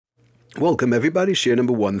Welcome everybody, share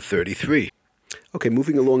number 133. Okay,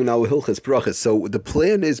 moving along now, Hilchas Brachas. So the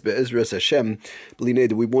plan is, Be'ezras Hashem,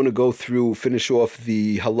 B'linei, we want to finish off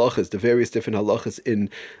the halachas, the various different halachas in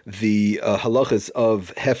the halachas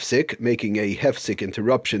of hefsik, making a hefsik,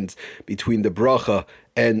 interruptions between the bracha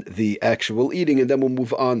and the actual eating, and then we'll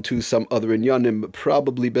move on to some other inyanim.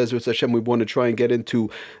 Probably, Be'ezras Hashem, we want to try and get into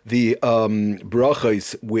the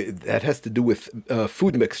brachas that has to do with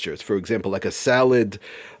food mixtures, for example, like a salad.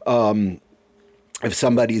 If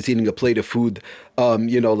somebody is eating a plate of food,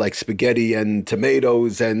 like spaghetti and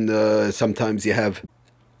tomatoes, and sometimes you have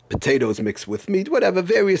potatoes mixed with meat, whatever,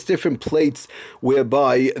 various different plates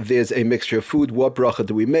whereby there's a mixture of food. What bracha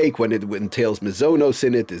do we make when it entails mizonos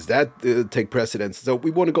in it? Does that take precedence? So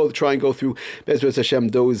we want to try and go through Be'ezras Hashem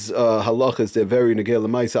those halachas. They're very negel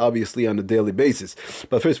l'maisa, obviously on a daily basis.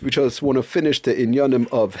 But first, we just want to finish the inyanim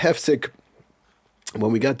of hefsik.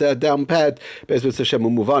 When we got that down pat, Be'ezras Hashem,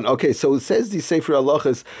 we'll move on. Okay, so it says the Sefer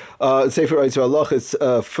Halachas,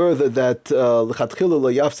 further that l'chatchila lo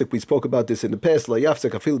yafsek. We spoke about this in the past. Lo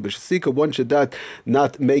yafsek afil b'shasika. One should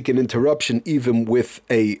not make an interruption, even with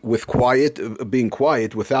being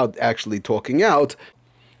quiet, without actually talking out.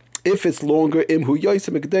 If it's longer, imhu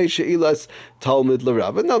yoysim ekdei she'ilas talmud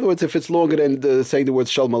l'rav. In other words, if it's longer than saying the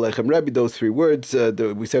words Shalom Aleichem Rebbe, those 3 words,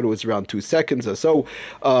 we said it was around 2 seconds or so,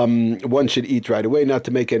 one should eat right away, not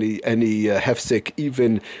to make any hefsik,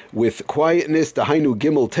 even with quietness. The hainu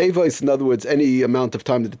gimel tevos, in other words, any amount of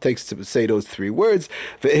time that it takes to say those 3 words.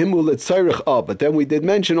 Ve'himu l'tzarech but then we did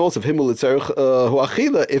mention also v'himu l'tzarech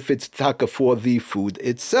hu'achila, if it's taka for the food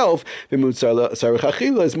itself. V'himu l'tzarech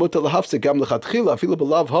achila is mutar l'hafsik gam l'chatchila afilu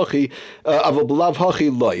b'lav hach. In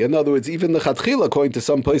other words, even the chatchila, according to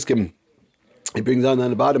some poskim, he brings down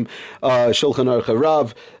the bottom, Shulchan Aruch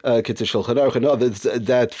Harav, Kitzur Shulchan Aruch, and others,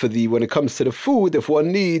 that when it comes to the food, if one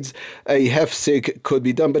needs a hefsik, could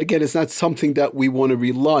be done. But again, it's not something that we want to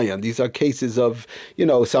rely on. These are cases of,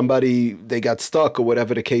 somebody, they got stuck or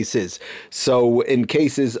whatever the case is. So in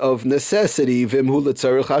cases of necessity, v'imhu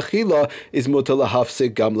l'tzarech achila is mutar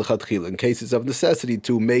lahafsik gam l'chatchila. In cases of necessity,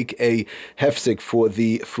 to make a hefsik for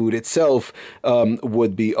the food itself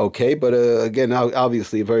would be okay. But again,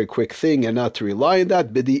 obviously a very quick thing, and not to rely on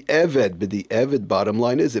that. B'di eved, bottom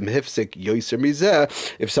line is, im hefsik yoyser mizeh,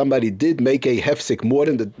 if somebody did make a hefsik more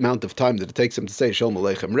than the amount of time that it takes him to say Shalom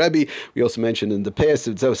Aleichem Rebbe. We also mentioned in the past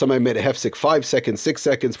that somebody made a hefsik 5 seconds, 6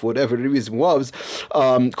 seconds, for whatever the reason was,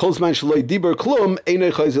 kol zman sheloi diber klum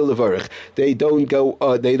einay chayzel levarich. They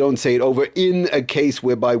don't say it over in a case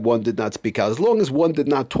whereby one did not speak out. As long as one did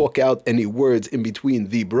not talk out any words in between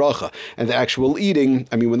the bracha and the actual eating.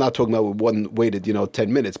 I mean, we're not talking about one waited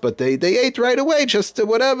 10 minutes, but they ate right away, just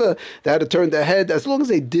whatever. They had to turn their head. As long as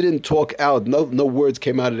they didn't talk out, no words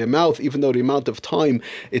came out of their mouth, even though the amount of time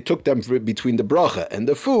it took them between the bracha and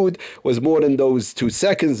the food was more than those 2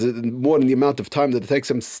 seconds, more than the amount of time that it takes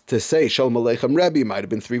them to say Shalom Aleichem Rebbe. It might have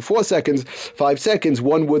been 3-4 seconds, 5 seconds.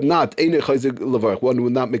 One would not make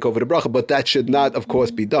over the bracha, but that should not, of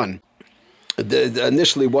course, be done.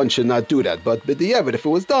 Initially, one should not do that, but b'diavad, if it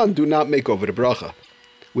was done, do not make over the bracha.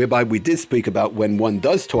 Whereby we did speak about when one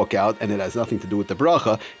does talk out and it has nothing to do with the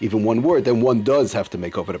bracha, even one word, then one does have to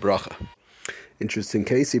make over the bracha. Interesting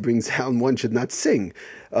case, he brings down one should not sing,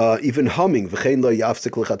 even humming. V'chein lo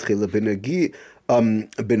yafsik l'chatchila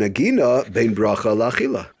b'nagina bein bracha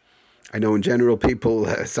la'achila. I know in general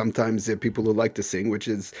sometimes there are people who like to sing, which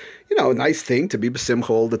is, a nice thing, to be b'simcha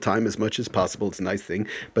all the time as much as possible. It's a nice thing,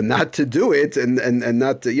 but not to do it and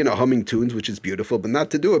not to, humming tunes, which is beautiful, but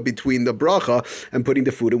not to do it between the bracha and putting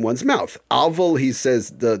the food in one's mouth. Alval, he says,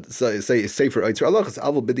 Sefer Eitzer Halachas,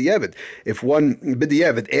 Alval b'di'evet. If one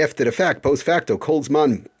b'di'evet, after the fact, post facto, kol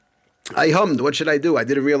zman, I hummed. What should I do? I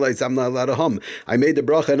didn't realize I'm not allowed to hum. I made the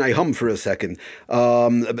bracha and I hummed for a second. As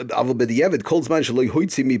long as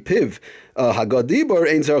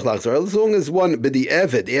one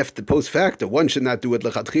b'di'evet, after post facto, one should not do it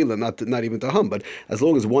lechatchila, not even to hum. But as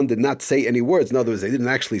long as one did not say any words, in other words, they didn't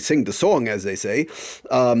actually sing the song, as they say,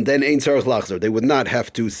 then ein tzarich lachzor. They would not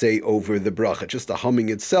have to say over the bracha. Just the humming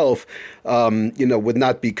itself, would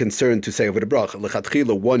not be concerned to say over the bracha.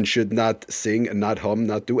 Lechatchila, one should not sing and not hum,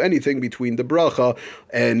 not do anything between the bracha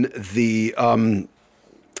and the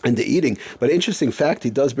eating. But interesting fact, he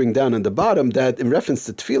does bring down on the bottom that in reference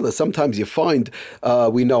to tefillah, sometimes you find,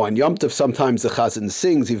 we know on Yom Tov, sometimes the chazan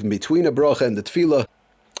sings even between a bracha and the tefillah.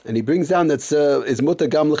 And he brings down that is mutar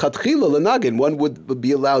gam l'chatchila l'nagin. One would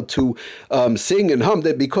be allowed to sing and hum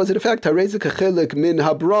that because of the fact harei kechelek min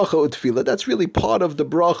habracha utfila. That's really part of the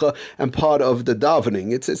bracha and part of the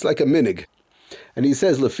davening. It's like a minig. And he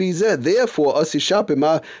says, therefore, therefore, those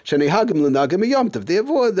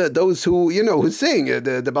who sing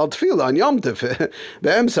the Baal Tefillah on Yom Tov,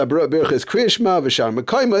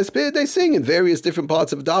 they sing in various different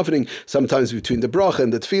parts of davening, sometimes between the bracha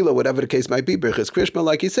and the tefillah, whatever the case might be, Birchas Krishma,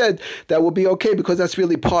 like he said, that will be okay because that's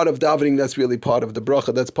really part of davening, that's really part of the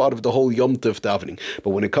bracha, that's part of the whole Yom Tov davening. But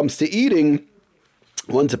when it comes to eating,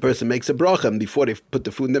 once a person makes a bracha, and before they put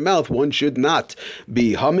the food in their mouth, one should not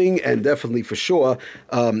be humming, and definitely for sure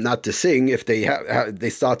not to sing. If they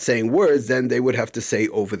start saying words, then they would have to say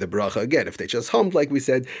over the bracha again. If they just hummed, like we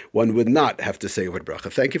said, one would not have to say over the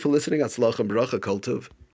bracha. Thank you for listening. Atzlach and bracha, kol tov.